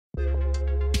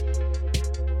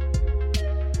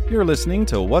You're listening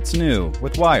to What's New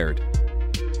with Wired.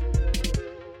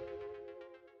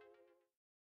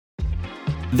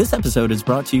 This episode is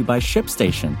brought to you by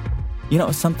ShipStation. You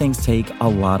know, some things take a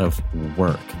lot of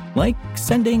work, like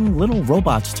sending little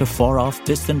robots to far-off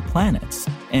distant planets.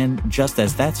 And just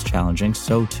as that's challenging,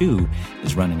 so too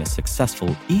is running a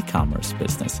successful e-commerce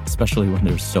business, especially when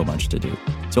there's so much to do.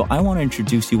 So I want to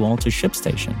introduce you all to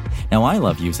ShipStation. Now, I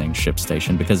love using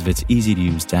ShipStation because of its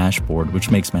easy-to-use dashboard,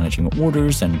 which makes managing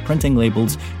orders and printing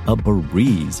labels a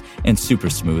breeze and super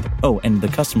smooth. Oh, and the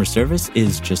customer service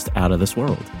is just out of this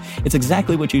world. It's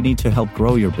exactly what you need to help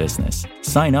grow your business.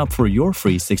 Sign up for your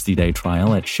free 60-day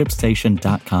trial at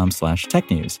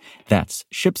shipstation.com/technews. That's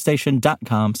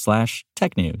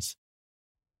shipstation.com/technews.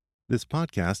 This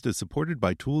podcast is supported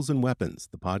by Tools and Weapons,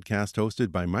 the podcast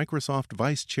hosted by Microsoft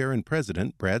Vice Chair and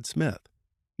President Brad Smith.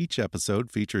 Each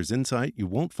episode features insight you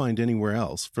won't find anywhere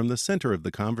else from the center of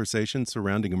the conversation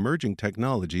surrounding emerging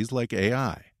technologies like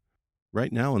AI.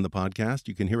 Right now on the podcast,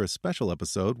 you can hear a special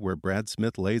episode where Brad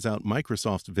Smith lays out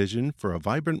Microsoft's vision for a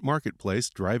vibrant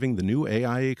marketplace driving the new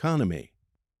AI economy.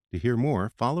 To hear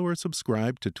more, follow or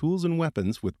subscribe to Tools and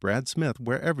Weapons with Brad Smith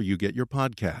wherever you get your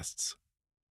podcasts.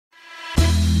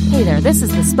 Hey there, this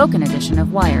is the spoken edition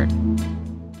of Wired.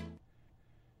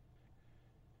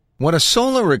 What a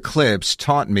Solar Eclipse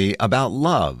Taught Me About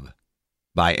Love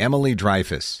by Emily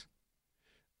Dreyfus.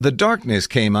 The darkness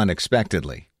came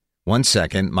unexpectedly. One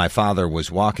second, my father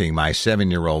was walking my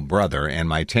 7-year-old brother and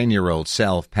my 10-year-old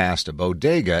self past a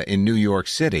bodega in New York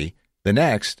City. The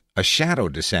next, a shadow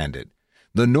descended.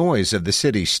 The noise of the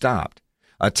city stopped.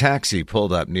 A taxi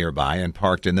pulled up nearby and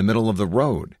parked in the middle of the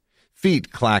road.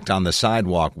 Feet clacked on the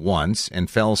sidewalk once and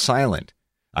fell silent.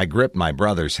 I gripped my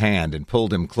brother's hand and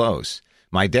pulled him close.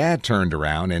 My dad turned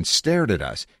around and stared at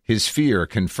us, his fear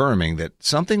confirming that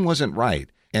something wasn't right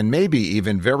and maybe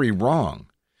even very wrong.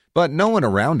 But no one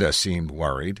around us seemed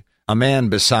worried. A man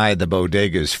beside the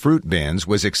bodega's fruit bins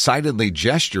was excitedly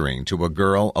gesturing to a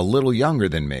girl a little younger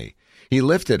than me. He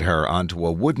lifted her onto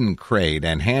a wooden crate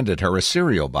and handed her a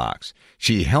cereal box.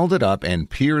 She held it up and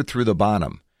peered through the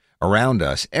bottom. Around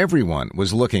us, everyone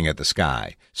was looking at the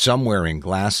sky, some wearing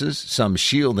glasses, some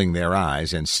shielding their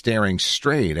eyes and staring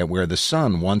straight at where the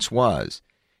sun once was.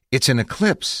 "It's an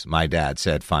eclipse," my dad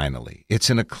said finally.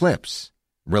 "It's an eclipse."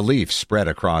 Relief spread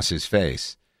across his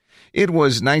face. It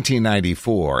was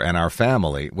 1994, and our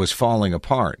family was falling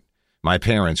apart. My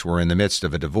parents were in the midst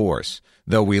of a divorce.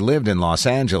 Though we lived in Los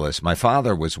Angeles, my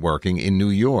father was working in New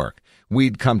York.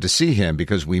 We'd come to see him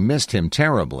because we missed him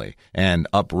terribly, and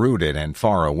uprooted and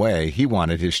far away, he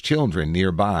wanted his children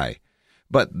nearby.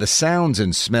 But the sounds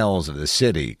and smells of the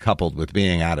city, coupled with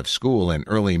being out of school in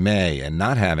early May and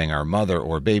not having our mother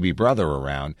or baby brother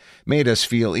around, made us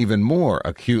feel even more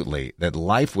acutely that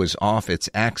life was off its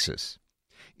axis.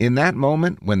 In that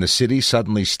moment, when the city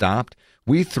suddenly stopped,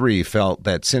 we three felt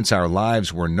that since our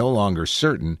lives were no longer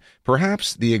certain,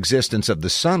 perhaps the existence of the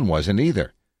sun wasn't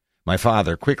either. My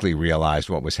father quickly realized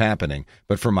what was happening,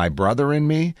 but for my brother and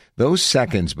me, those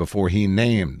seconds before he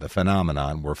named the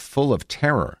phenomenon were full of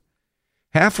terror.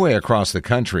 Halfway across the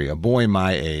country, a boy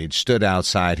my age stood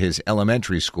outside his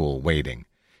elementary school waiting.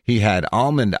 He had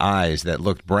almond eyes that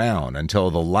looked brown until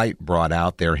the light brought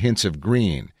out their hints of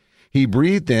green. He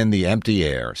breathed in the empty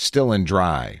air, still and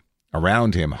dry.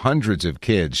 Around him, hundreds of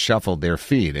kids shuffled their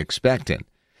feet, expectant.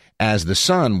 As the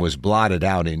sun was blotted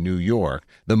out in New York,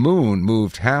 the moon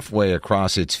moved halfway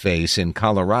across its face in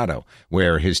Colorado,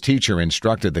 where his teacher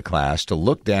instructed the class to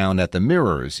look down at the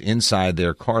mirrors inside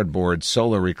their cardboard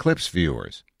solar eclipse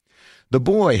viewers. The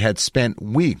boy had spent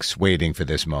weeks waiting for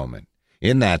this moment.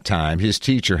 In that time, his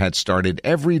teacher had started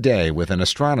every day with an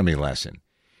astronomy lesson.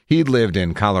 He'd lived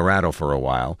in Colorado for a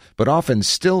while, but often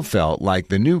still felt like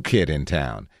the new kid in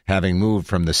town, having moved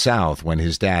from the South when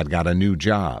his dad got a new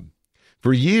job.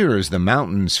 For years, the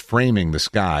mountains framing the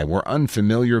sky were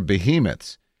unfamiliar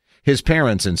behemoths. His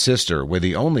parents and sister were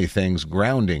the only things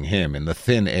grounding him in the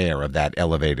thin air of that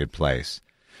elevated place.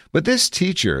 But this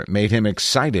teacher made him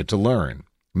excited to learn,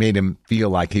 made him feel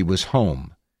like he was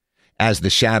home. As the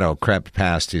shadow crept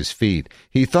past his feet,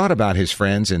 he thought about his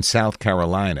friends in South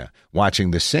Carolina,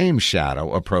 watching the same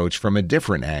shadow approach from a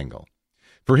different angle.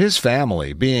 For his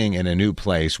family, being in a new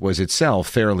place was itself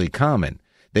fairly common.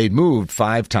 They'd moved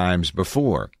 5 times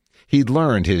before. He'd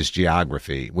learned his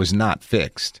geography was not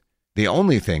fixed. The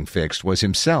only thing fixed was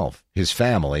himself, his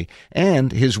family,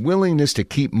 and his willingness to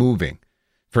keep moving.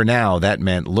 For now, that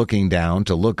meant looking down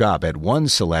to look up at one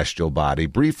celestial body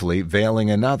briefly veiling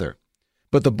another.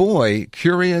 But the boy,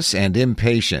 curious and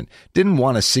impatient, didn't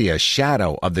want to see a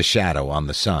shadow of the shadow on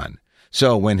the sun.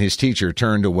 So when his teacher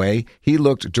turned away, he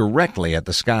looked directly at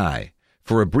the sky.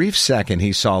 For a brief second,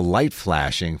 he saw light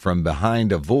flashing from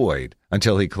behind a void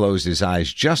until he closed his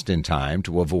eyes just in time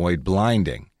to avoid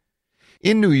blinding.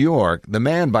 In New York, the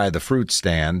man by the fruit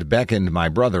stand beckoned my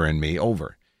brother and me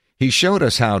over. He showed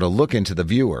us how to look into the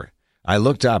viewer. I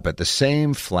looked up at the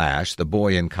same flash the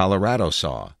boy in Colorado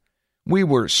saw. We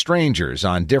were strangers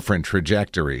on different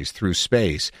trajectories through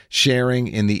space, sharing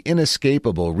in the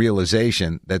inescapable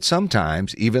realization that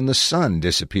sometimes even the sun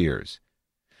disappears.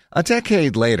 A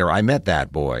decade later, I met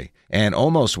that boy, and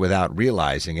almost without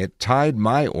realizing it, tied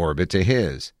my orbit to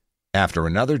his. After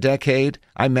another decade,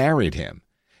 I married him.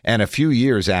 And a few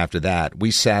years after that, we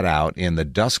sat out in the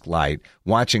dusk light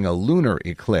watching a lunar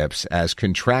eclipse as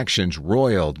contractions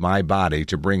roiled my body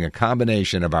to bring a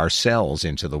combination of our cells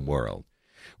into the world.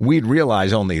 We'd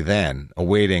realize only then,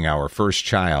 awaiting our first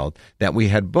child, that we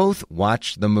had both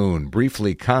watched the moon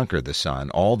briefly conquer the sun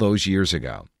all those years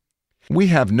ago. We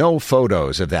have no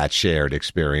photos of that shared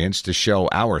experience to show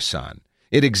our son.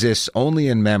 It exists only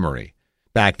in memory.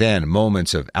 Back then,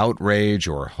 moments of outrage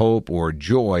or hope or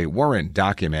joy weren't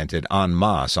documented en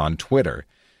masse on Twitter.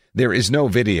 There is no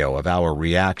video of our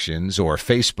reactions or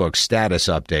Facebook status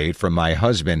update from my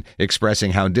husband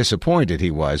expressing how disappointed he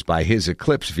was by his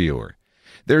Eclipse viewer.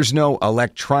 There's no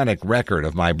electronic record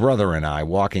of my brother and I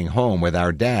walking home with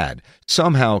our dad,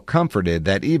 somehow comforted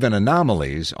that even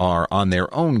anomalies are on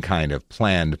their own kind of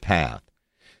planned path.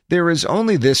 There is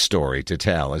only this story to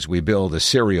tell as we build a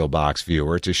cereal box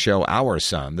viewer to show our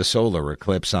son the solar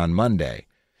eclipse on Monday.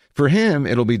 For him,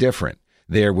 it'll be different.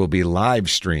 There will be live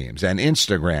streams and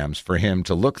Instagrams for him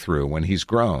to look through when he's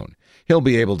grown. He'll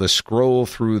be able to scroll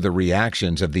through the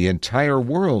reactions of the entire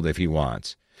world if he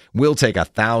wants. We'll take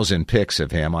 1,000 pics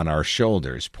of him on our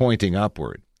shoulders, pointing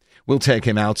upward. We'll take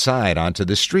him outside onto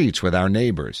the streets with our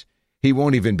neighbors. He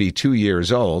won't even be 2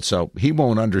 years old, so he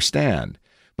won't understand.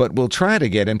 But we'll try to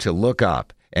get him to look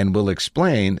up, and we'll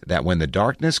explain that when the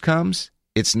darkness comes,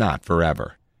 it's not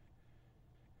forever.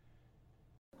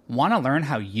 Want to learn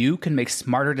how you can make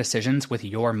smarter decisions with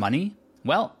your money?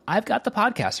 Well, I've got the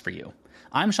podcast for you.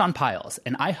 I'm Sean Piles,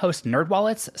 and I host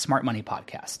NerdWallet's Smart Money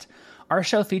Podcast. Our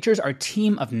show features our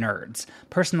team of nerds,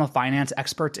 personal finance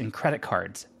experts in credit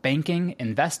cards, banking,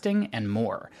 investing, and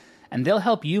more. And they'll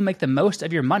help you make the most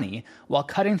of your money while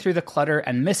cutting through the clutter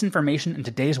and misinformation in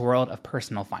today's world of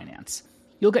personal finance.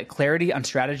 You'll get clarity on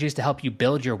strategies to help you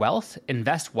build your wealth,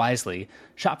 invest wisely,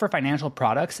 shop for financial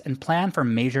products, and plan for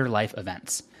major life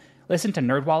events. Listen to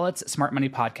NerdWallet's Smart Money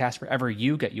Podcast wherever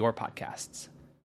you get your podcasts.